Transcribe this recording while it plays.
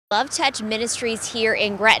Love Touch Ministries here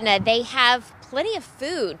in Gretna, they have plenty of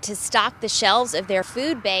food to stock the shelves of their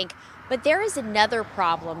food bank, but there is another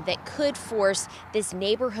problem that could force this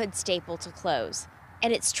neighborhood staple to close,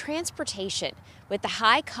 and it's transportation. With the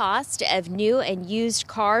high cost of new and used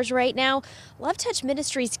cars right now, Love Touch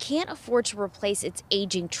Ministries can't afford to replace its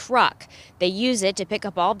aging truck. They use it to pick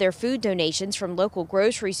up all their food donations from local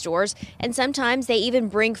grocery stores, and sometimes they even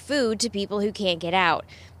bring food to people who can't get out.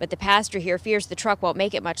 But the pastor here fears the truck won't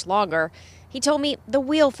make it much longer. He told me the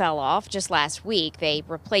wheel fell off just last week. They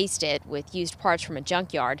replaced it with used parts from a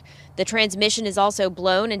junkyard. The transmission is also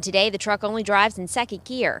blown, and today the truck only drives in second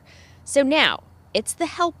gear. So now, it's the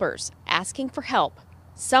helpers asking for help,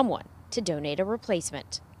 someone to donate a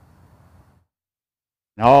replacement.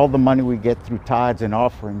 All the money we get through tithes and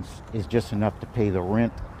offerings is just enough to pay the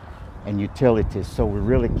rent and utilities, so we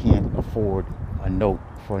really can't afford a note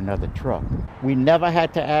for another truck. We never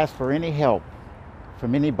had to ask for any help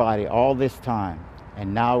from anybody all this time,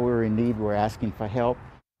 and now we're in need, we're asking for help.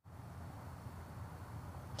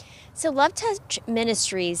 So Love Touch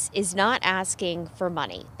Ministries is not asking for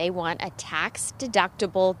money. They want a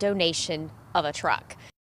tax-deductible donation of a truck.